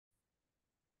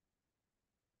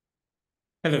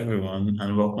Hello everyone,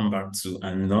 and welcome back to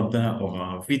another of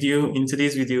our video. In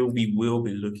today's video, we will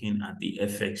be looking at the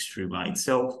FXDreema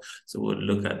itself. So we'll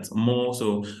look at more.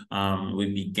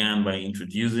 We began by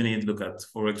introducing it, look at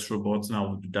forex robots. Now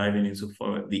we'll be diving into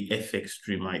for the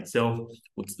FXDreema itself.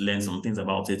 We'll learn some things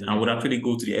about it, and we'll actually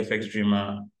go to the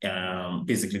FXDreema,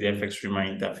 basically the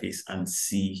FXDreema interface, and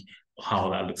see how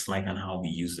that looks like and how we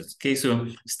use it. Okay, so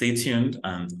stay tuned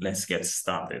and let's get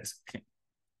started. Okay.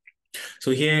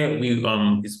 So here we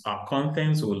is our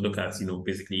content. So we'll look at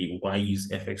basically why use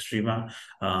FXDreema.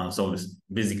 So it's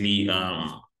basically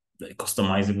the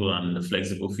customizable and the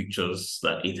flexible features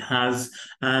that it has,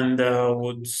 and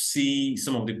would see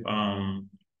some of the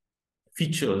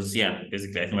features. Yeah,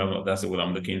 basically, I think that's what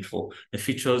I'm looking for. The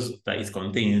features that it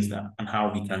contains and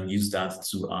how we can use that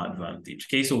to our advantage.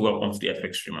 Okay, so welcome to the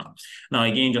FXDreema. Now,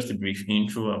 again, just a brief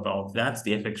intro about that.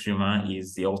 The FXDreema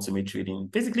is the ultimate trading.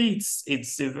 Basically,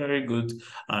 it's a very good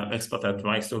expert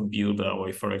advisor builder or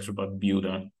a forex robot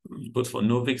builder, both for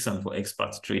novice and for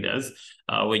expert traders,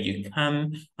 where you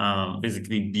can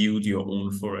basically build your own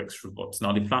forex robots.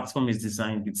 Now, the platform is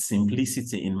designed with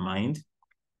simplicity in mind,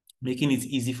 making it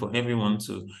easy for everyone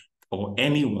or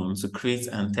anyone to create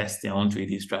and test their own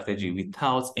trading strategy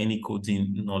without any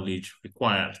coding knowledge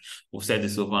required. We've said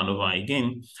this over and over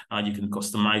again. You can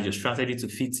customize your strategy to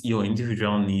fit your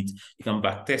individual needs. You can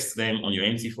backtest them on your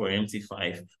MT4,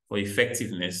 MT5 for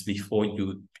effectiveness before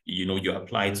you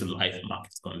apply to live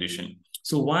market condition.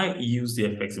 So why use the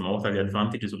FXDreema? What are the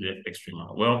advantages of the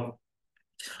FXDreema? Well,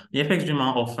 the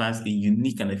FXDreema offers a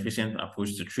unique and efficient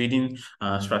approach to trading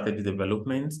strategy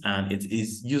development, and it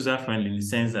is user-friendly in the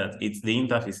sense that the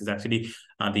interface is actually,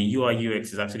 the UI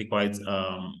UX is actually quite,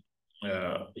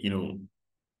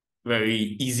 very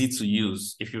easy to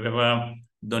use. If you've ever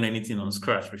done anything on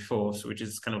Scratch before, which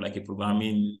is kind of like a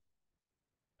programming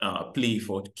play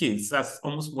for kids, that's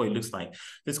almost what it looks like.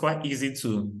 It's quite easy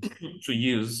to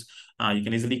use. You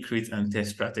can easily create and test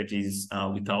strategies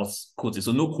without coding,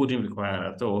 so no coding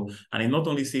required at all. And it not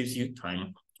only saves you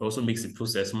time, it also makes the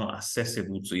process more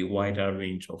accessible to a wider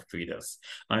range of traders.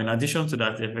 Now, in addition to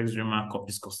that, the FXDreema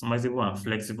is customizable and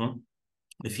flexible.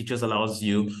 The features allows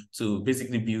you to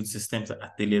basically build systems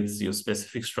that tailor to your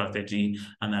specific strategy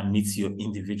and meets your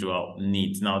individual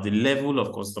needs. Now, the level of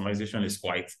customization is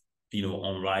quite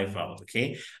unrivaled.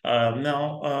 Okay.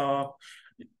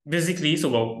 Basically,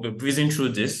 so we're breezing through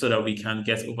this so that we can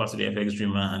get over to the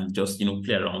FXDreema and just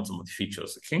play around some of the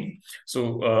features. Okay.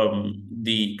 So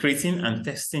the creating and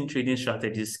testing trading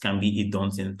strategies can be a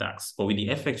daunting task, but with the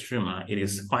FXDreema, it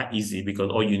is quite easy because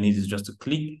all you need is just to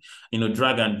click,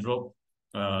 drag and drop.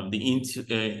 The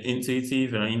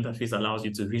intuitive interface allows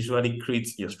you to visually create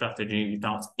your strategy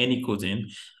without any coding,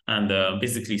 and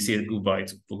basically say goodbye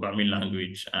to programming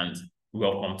language and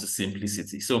welcome to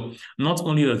simplicity. So not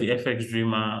only does the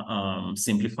FXDreema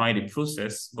simplify the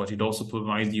process, but it also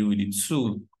provides you with a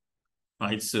tool,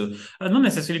 right? So not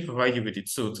necessarily provide you with it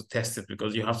tool to test it,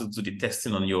 because you have to do the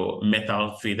testing on your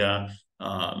MetaTrader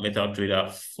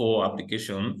 4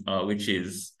 application, which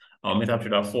is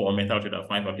MetaTrader 4 or MetaTrader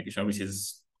 5 application, which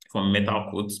is from Metal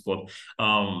Codes, but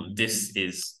this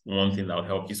is one thing that will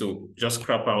help you. So just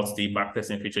scrap out the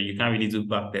backtesting feature. You can't really do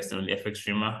backtesting on the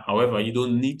FXDreema. However, you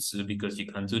don't need to, because you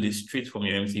can do this straight from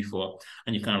your MT4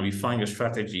 and you can refine your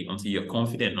strategy until you're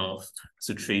confident enough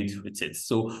to trade with it.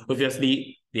 So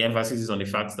obviously, the emphasis is on the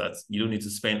fact that you don't need to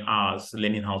spend hours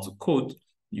learning how to code.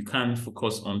 You can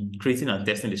focus on creating and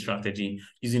testing the strategy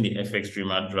using the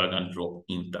FXDreema drag and drop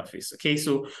interface. Okay,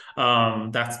 so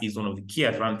that is one of the key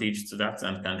advantages to that,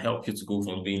 and can help you to go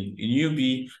from being a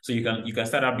newbie. So you can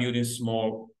start out building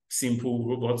small, simple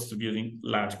robots to building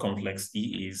large, complex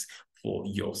EAs for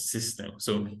your system.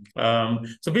 So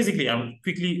basically, I'm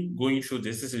quickly going through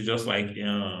this. This is just like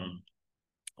a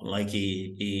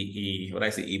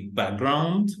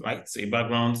background, right? So a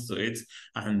background to it.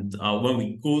 And when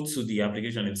we go to the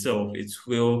application itself, it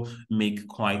will make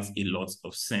quite a lot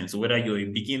of sense. So whether you're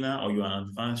a beginner or you're an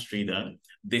advanced trader,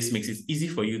 this makes it easy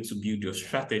for you to build your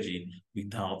strategy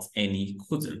without any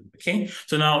coding. Okay.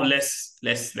 So now let's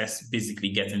basically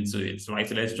get into it, right?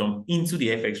 So let's jump into the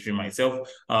FXDreema itself.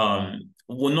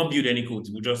 We'll not build any code.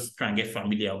 We'll just try and get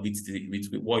familiar with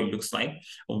what it looks like.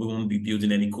 But we won't be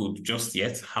building any code just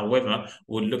yet. However,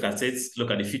 we'll look at it,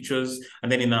 look at the features,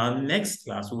 and then in our next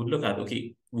class, we'll look at,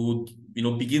 okay, we'll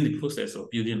begin the process of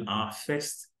building our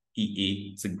first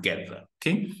EA together.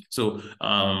 Okay. So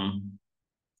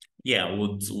yeah,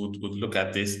 we'll look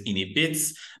at this in a bit.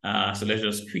 So let's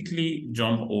just quickly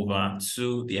jump over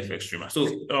to the FXDreema. So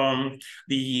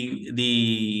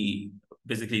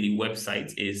basically the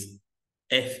website is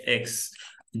FX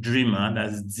FXDreema,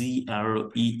 that's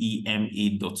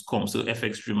DREEMA.com. So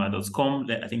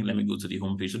FXDreema.com. I think let me go to the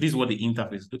homepage. So this is what the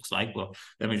interface looks like. But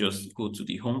let me just go to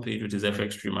the homepage, which is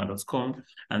FXDreema.com.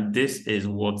 And this is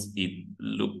what it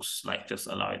looks like. Just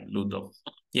allow it load up.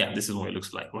 Yeah, this is what it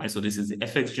looks like, right? So this is the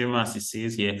FXDreema, as it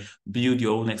says here. Build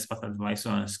your own expert advisor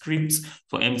and scripts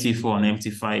for MT4 and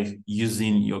MT5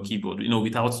 using your keyboard,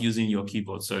 without using your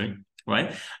keyboard, sorry.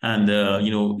 Right. And,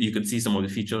 you could see some of the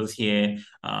features here.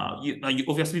 You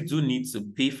obviously do need to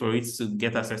pay for it to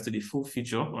get access to the full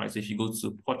feature, right? So if you go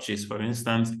to purchase, for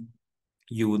instance,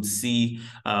 you would see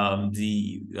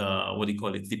the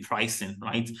the pricing,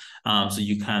 right? So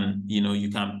you can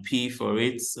pay for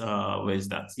it. Where is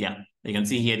that? Yeah, you can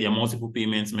see here there are multiple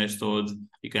payments methods.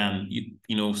 You can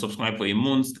subscribe for a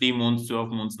month, 3 months, 12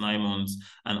 months, 9 months,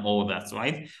 and all that,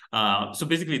 right? So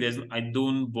basically, I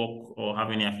don't work or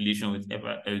have any affiliation with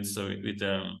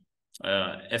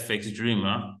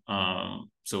FXDreema.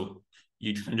 So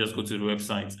you can just go to the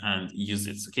website and use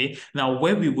it, okay? Now,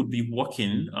 where we would be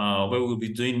working, where we'll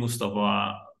be doing most of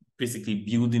our basically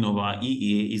building of our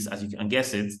EA is, as you can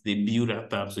guess it, the builder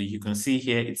tab. So you can see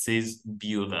here, it says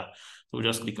builder. So we'll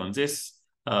just click on this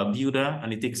builder,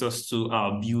 and it takes us to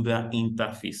our builder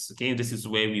interface, okay? This is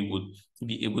where we would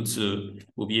be able to,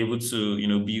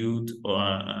 build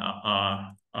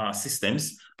our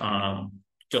systems,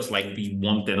 just like we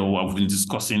wanted or have been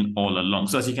discussing all along.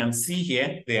 So as you can see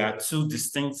here, there are two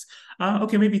distinct,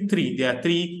 maybe three. There are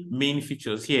three main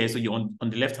features here. So you're on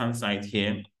the left-hand side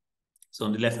here. So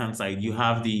on the left-hand side, you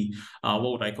have the,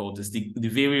 what would I call this? The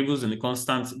variables and the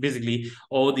constants, basically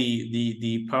all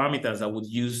the parameters I would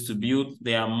use to build.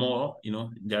 They are more,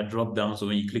 they are dropped down. So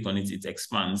when you click on it, it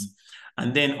expands.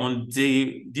 And then on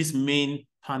this main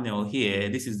panel here,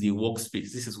 this is the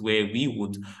workspace. This is where we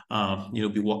would,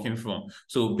 be working from.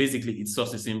 So basically, it's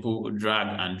just a simple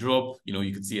drag and drop.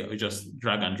 You can see it just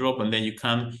drag and drop, and then you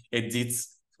can edit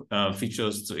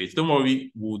features to it. Don't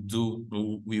worry, we'll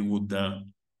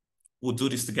do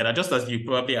this together. Just as you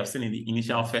probably have seen in the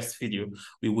initial first video,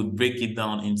 we would break it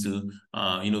down into,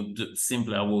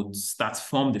 simpler. We'll start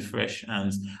from the fresh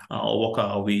and work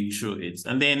our way through it.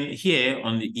 And then here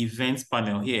on the events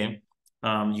panel here,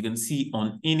 you can see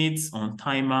on init, on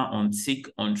timer, on tick,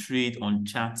 on trade, on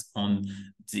chat, on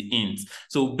the int.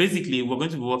 So basically, we're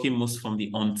going to be working most from the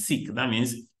on tick. That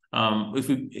means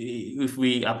if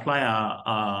we apply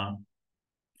our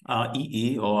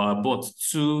EA or our bot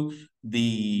to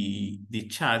the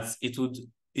charts, it would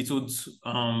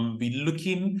be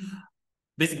looking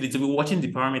basically to be watching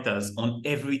the parameters on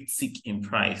every tick in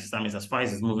price. That means as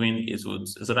price is moving, so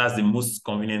that's the most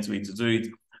convenient way to do it.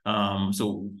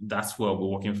 So that's where we're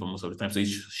working for most of the time. So it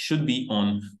should be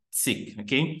on tick,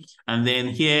 okay? And then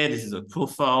here, this is a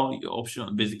profile, your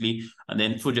option basically, and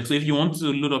then project. So if you want to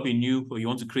load up or you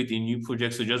want to create a new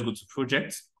project, so just go to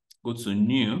project, go to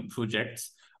new project,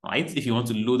 right? If you want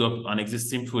to load up an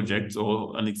existing project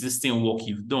or an existing work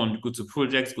you've done, go to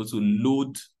project, go to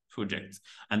load project,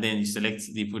 and then you select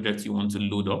the project you want to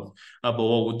load up. But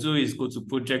what we'll do is go to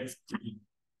project,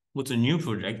 go to new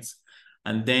project,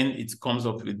 and then it comes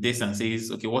up with this and says,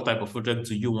 okay, what type of project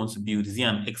do you want to build? Is it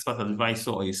an expert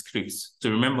advisor or a script? So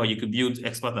remember, you could build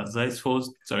expert advisors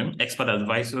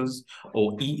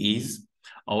or EAs,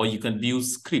 or you can build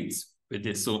scripts with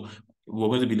this. So we're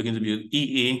going to be looking to build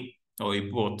EA or a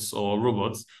bot or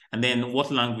robots. And then what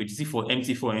language? Is it for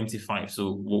MT4, MT5?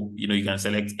 So, you can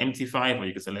select MT5 or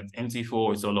you can select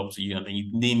MT4. It's all up to you. And then you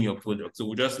name your project. So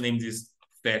we'll just name this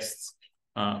first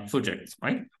project,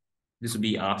 right? This will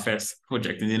be our first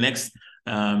project. And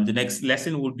the next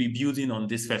lesson will be building on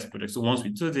this first project. So once we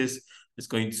do this, it's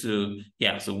going to,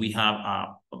 so we have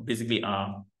basically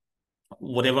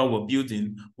whatever we're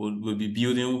building, we'll be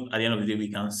building. At the end of the day,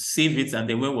 we can save it, and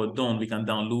then when we're done, we can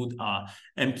download our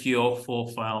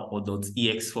MQL4 file or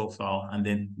 .ex4 file, and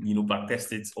then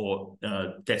backtest it or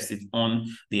test it on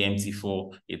the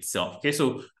MT4 itself. Okay,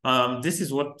 so this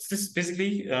is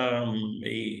basically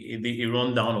a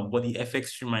rundown of what the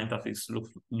FXDreema interface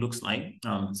looks like.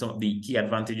 Some of the key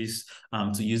advantages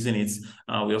to using it.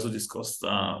 We also discussed,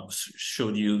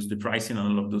 showed you the pricing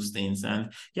and all of those things, and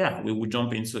we will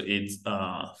jump into it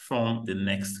from the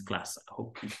next class. I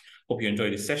hope you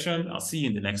enjoyed this session. I'll see you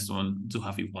in the next one. Do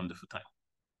have a wonderful time.